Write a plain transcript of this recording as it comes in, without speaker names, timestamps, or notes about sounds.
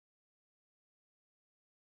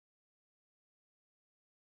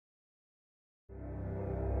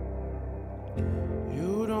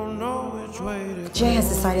Jay has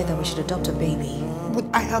decided that we should adopt a baby. But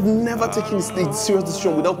I have never taken a serious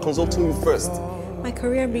decision without consulting you first. My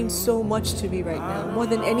career means so much to me right now, more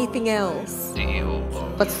than anything else.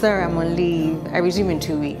 But sir, I'm on leave. I resume in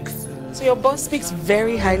 2 weeks. So your boss speaks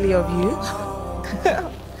very highly of you?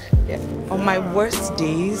 Yeah. On my worst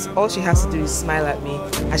days, all she has to do is smile at me,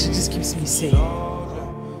 and she just keeps me sane.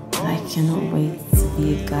 I cannot wait to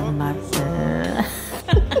be a godmother.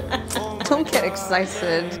 Don't get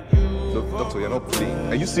excited. Look, doctor, you're not playing.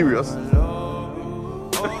 Are you serious?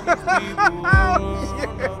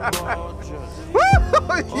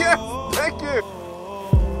 Yes, thank you.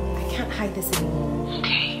 I can't hide this anymore.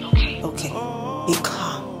 Okay. Be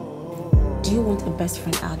calm. Do you want a best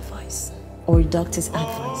friend advice or a doctor's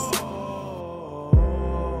advice?